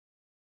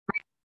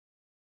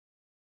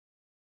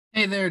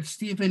Hey there, it's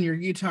Stephen, your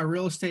Utah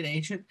real estate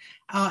agent.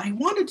 I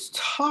wanted to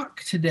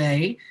talk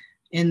today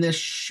in this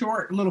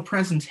short little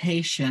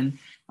presentation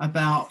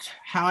about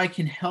how I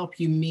can help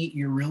you meet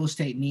your real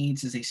estate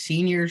needs as a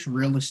seniors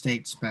real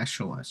estate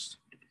specialist.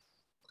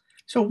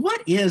 So,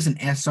 what is an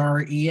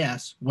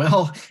SRES?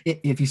 Well,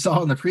 if you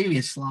saw in the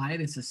previous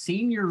slide, it's a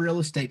senior real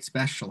estate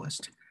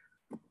specialist.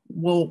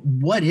 Well,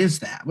 what is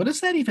that? What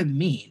does that even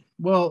mean?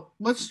 Well,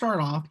 let's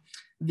start off.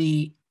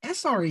 The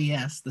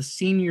SRES, the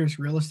Seniors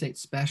Real Estate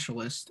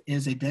Specialist,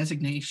 is a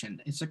designation.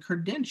 It's a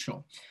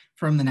credential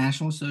from the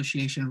National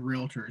Association of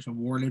Realtors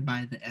awarded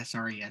by the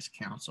SRES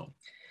Council.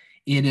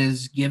 It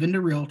is given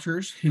to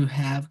realtors who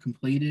have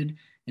completed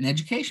an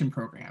education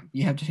program.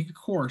 You have to take a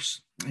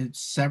course, it's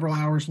several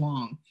hours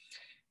long.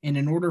 And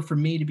in order for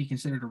me to be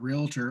considered a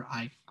realtor,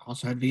 I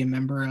also had to be a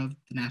member of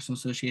the National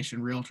Association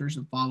of Realtors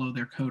and follow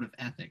their code of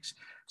ethics.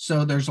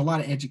 So there's a lot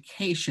of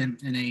education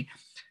and a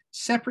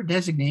separate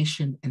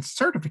designation and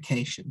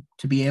certification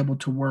to be able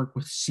to work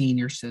with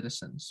senior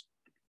citizens.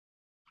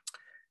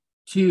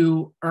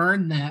 To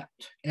earn that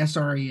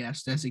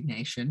SRES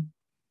designation,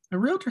 a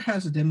realtor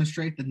has to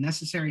demonstrate the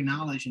necessary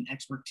knowledge and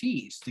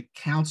expertise to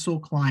counsel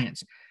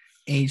clients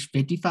aged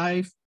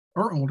 55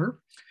 or older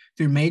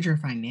through major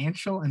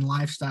financial and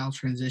lifestyle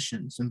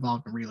transitions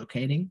involved in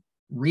relocating,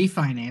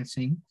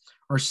 refinancing,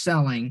 or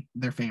selling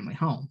their family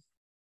home.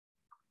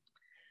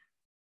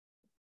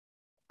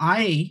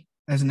 I,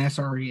 as an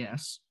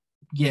SRES,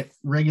 get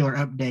regular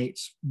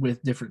updates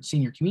with different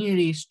senior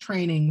communities,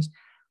 trainings.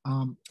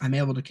 I'm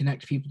able to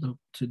connect people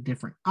to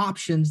different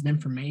options and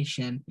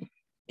information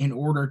in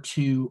order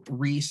to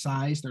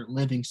resize their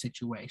living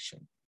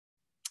situation.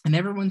 And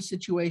everyone's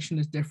situation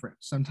is different.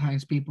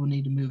 Sometimes people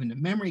need to move into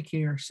memory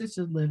care,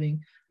 assisted living,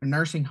 a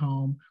nursing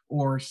home,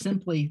 or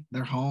simply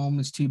their home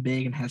is too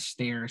big and has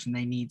stairs and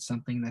they need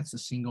something that's a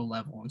single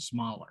level and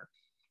smaller.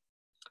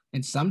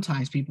 And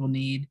sometimes people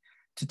need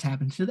to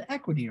tap into the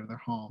equity of their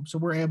home. So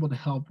we're able to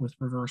help with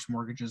reverse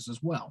mortgages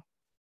as well.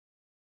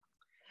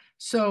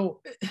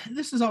 So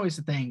this is always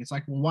the thing. It's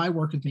like, well, why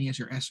work with me as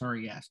your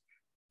SRES?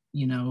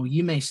 You know,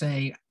 you may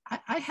say,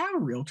 I have a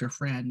realtor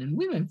friend and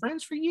we've been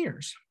friends for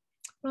years.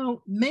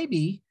 Well,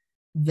 maybe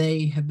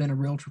they have been a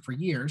realtor for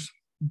years,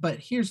 but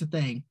here's the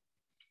thing.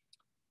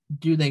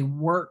 Do they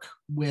work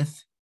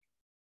with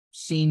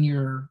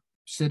senior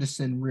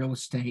citizen real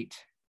estate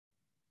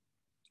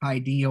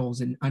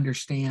ideals and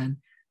understand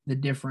the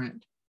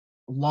different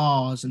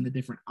laws and the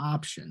different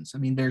options? I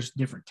mean, there's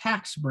different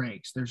tax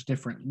breaks, there's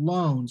different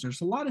loans,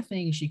 there's a lot of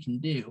things you can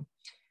do.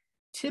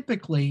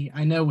 Typically,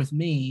 I know with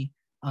me,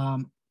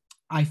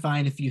 I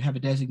find if you have a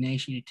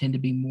designation, you tend to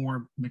be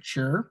more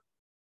mature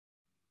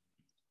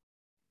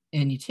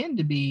and you tend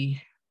to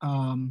be,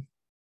 I'm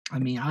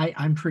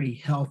pretty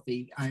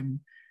healthy. I'm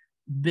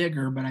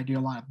bigger, but I do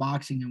a lot of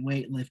boxing and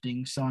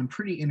weightlifting. So I'm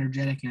pretty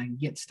energetic and I can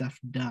get stuff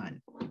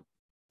done.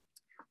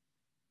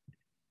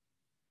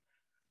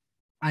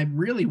 I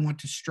really want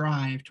to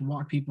strive to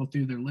walk people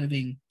through their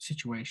living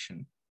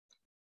situation.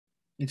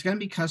 It's going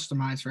to be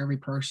customized for every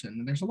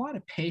person. There's a lot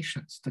of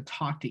patience to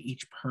talk to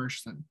each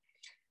person.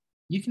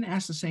 You can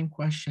ask the same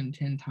question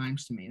 10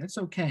 times to me. That's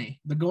okay.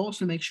 The goal is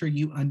to make sure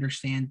you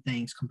understand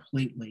things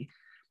completely.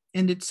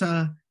 And it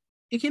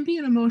can be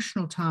an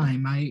emotional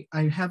time.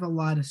 I have a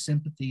lot of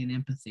sympathy and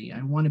empathy.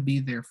 I want to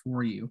be there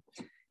for you.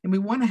 And we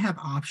want to have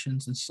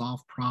options and solve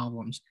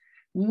problems.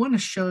 We want to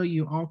show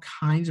you all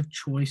kinds of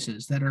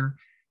choices that are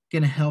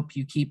going to help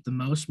you keep the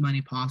most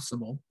money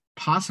possible,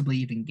 possibly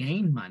even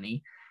gain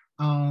money,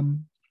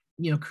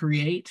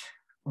 create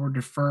or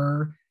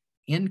defer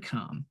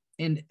income.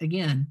 And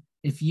again,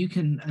 if you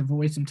can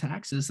avoid some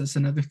taxes, that's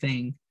another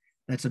thing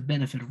that's a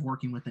benefit of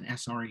working with an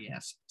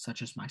SRES,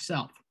 such as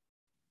myself.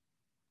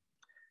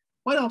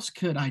 What else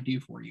could I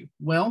do for you?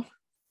 Well,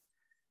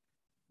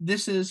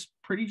 this is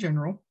pretty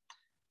general,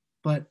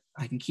 but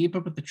I can keep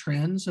up with the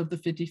trends of the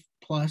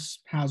 50-plus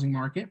housing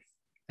market.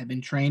 I've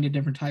been trained in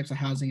different types of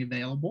housing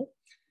available.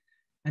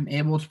 I'm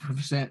able to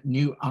present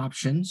new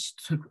options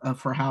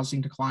for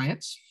housing to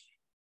clients.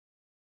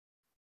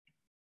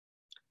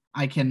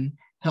 I can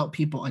help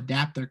people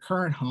adapt their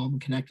current home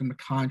and connect them to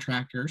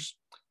contractors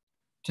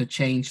to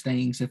change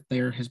things if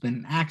there has been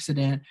an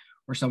accident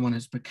or someone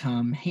has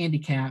become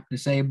handicapped,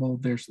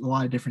 disabled. There's a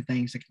lot of different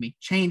things that can be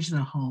changed in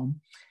a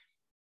home.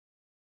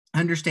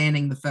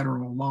 Understanding the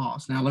federal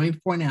laws. Now, let me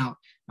point out,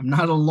 I'm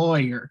not a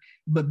lawyer,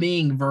 but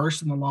being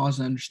versed in the laws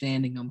and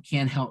understanding them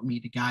can help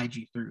me to guide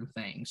you through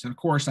things. And of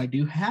course, I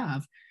do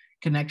have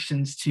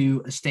connections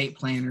to estate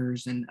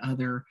planners and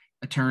other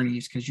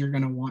attorneys because you're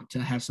going to want to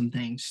have some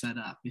things set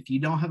up. If you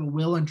don't have a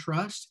will and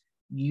trust,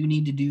 you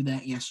need to do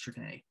that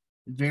yesterday.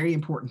 Very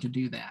important to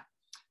do that.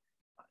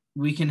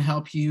 We can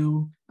help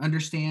you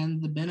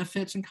understand the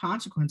benefits and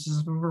consequences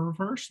of a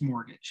reverse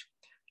mortgage.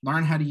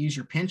 Learn how to use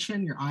your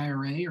pension, your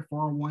IRA, or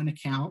 401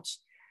 accounts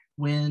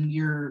when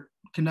you're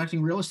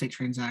conducting real estate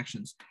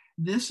transactions.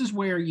 This is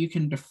where you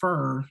can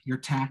defer your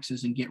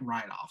taxes and get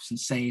write-offs and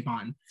save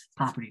on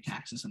property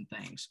taxes and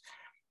things.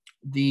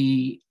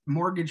 The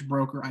mortgage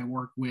broker I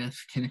work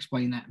with can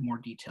explain that in more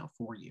detail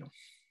for you.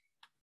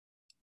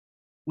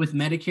 With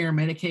Medicare,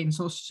 Medicaid, and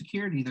Social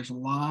Security, there's a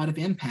lot of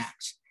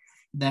impacts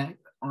that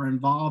are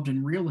involved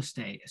in real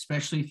estate,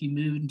 especially if you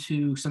move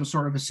into some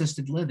sort of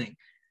assisted living.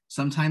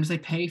 Sometimes they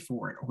pay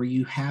for it, or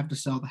you have to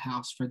sell the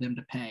house for them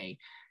to pay.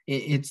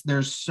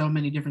 There's so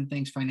many different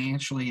things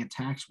financially and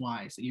tax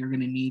wise that you're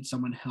going to need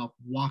someone to help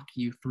walk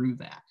you through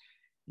that.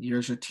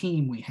 There's a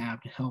team we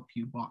have to help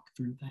you walk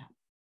through that.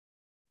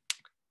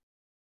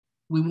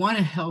 We want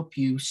to help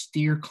you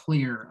steer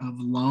clear of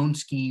loan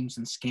schemes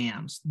and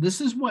scams.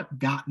 This is what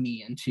got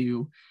me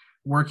into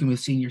working with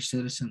senior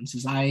citizens.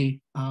 Is I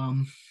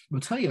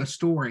will tell you a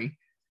story,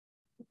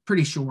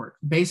 pretty short.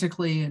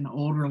 Basically, an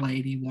older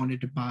lady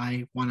wanted to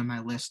buy one of my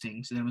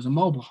listings, and it was a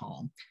mobile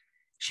home.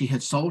 She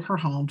had sold her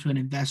home to an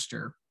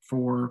investor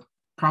for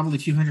probably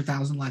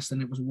 $200,000 less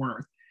than it was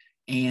worth,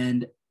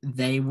 and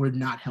they would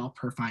not help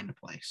her find a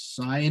place.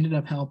 So I ended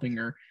up helping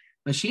her,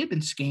 but she had been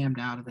scammed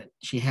out of it.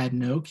 She had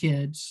no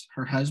kids.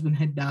 Her husband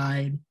had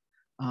died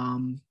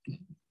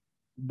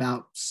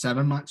about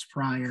 7 months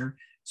prior,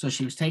 so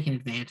she was taken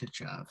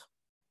advantage of.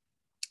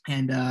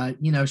 And,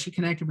 she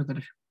connected with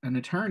an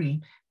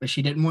attorney, but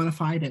she didn't want to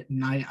fight it.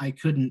 And I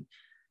couldn't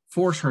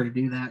force her to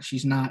do that.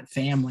 She's not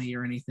family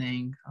or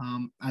anything.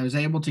 I was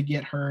able to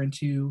get her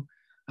into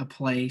a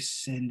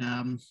place,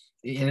 and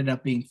it ended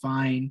up being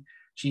fine.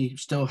 She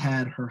still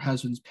had her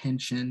husband's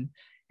pension,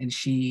 and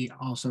she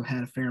also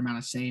had a fair amount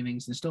of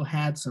savings and still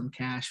had some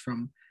cash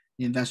from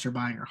the investor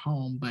buying her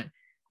home. But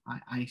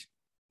I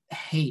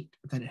hate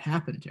that it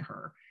happened to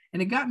her.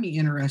 And it got me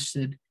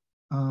interested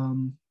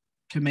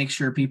to make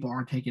sure people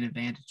aren't taken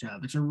advantage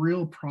of. It's a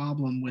real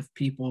problem with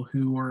people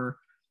who are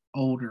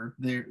older.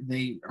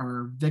 They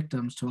are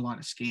victims to a lot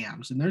of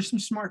scams. And there's some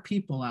smart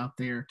people out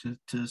there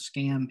to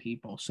scam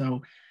people.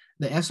 So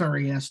the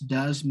SRES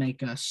does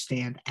make us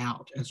stand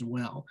out as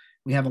well.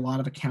 We have a lot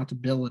of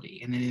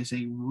accountability, and it is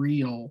a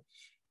real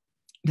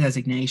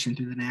designation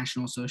through the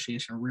National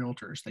Association of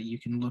Realtors that you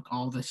can look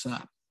all this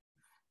up.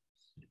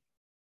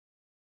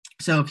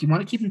 So if you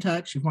want to keep in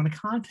touch, if you want to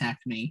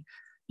contact me,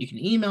 you can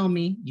email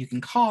me, you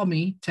can call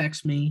me,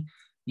 text me,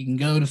 you can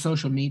go to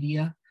social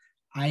media.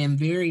 I am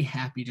very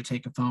happy to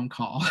take a phone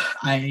call.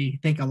 I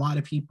think a lot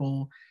of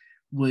people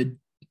would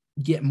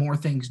get more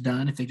things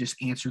done if they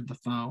just answered the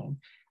phone.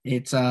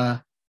 It's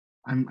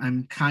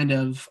I'm kind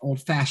of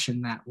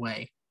old-fashioned that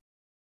way.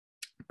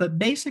 But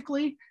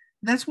basically,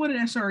 that's what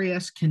an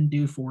SRES can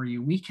do for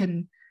you. We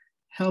can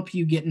help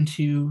you get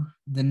into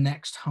the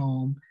next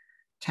home,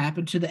 tap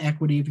into the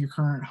equity of your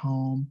current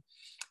home,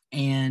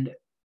 and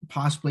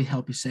possibly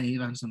help you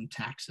save on some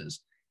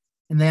taxes.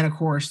 And then, of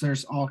course,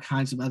 there's all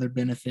kinds of other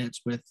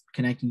benefits with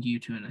connecting you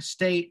to an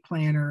estate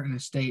planner, an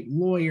estate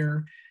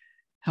lawyer,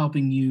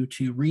 helping you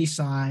to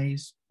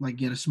resize, like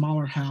get a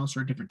smaller house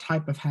or a different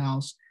type of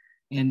house.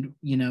 And,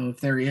 if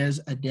there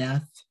is a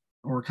death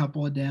or a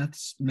couple of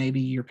deaths,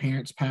 maybe your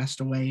parents passed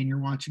away and you're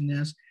watching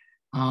this.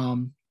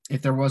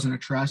 If there wasn't a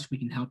trust, we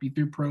can help you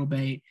through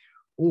probate,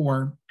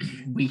 or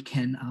we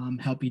can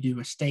help you do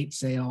estate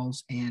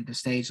sales and to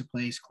stage the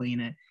place, clean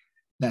it,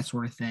 that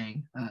sort of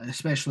thing,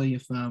 especially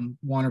if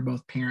one or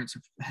both parents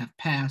have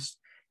passed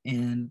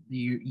and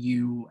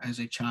you as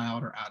a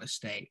child are out of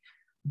state.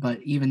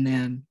 But even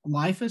then,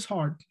 life is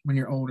hard when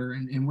you're older,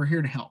 and we're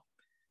here to help.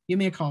 Give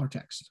me a call or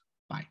text.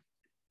 Bye.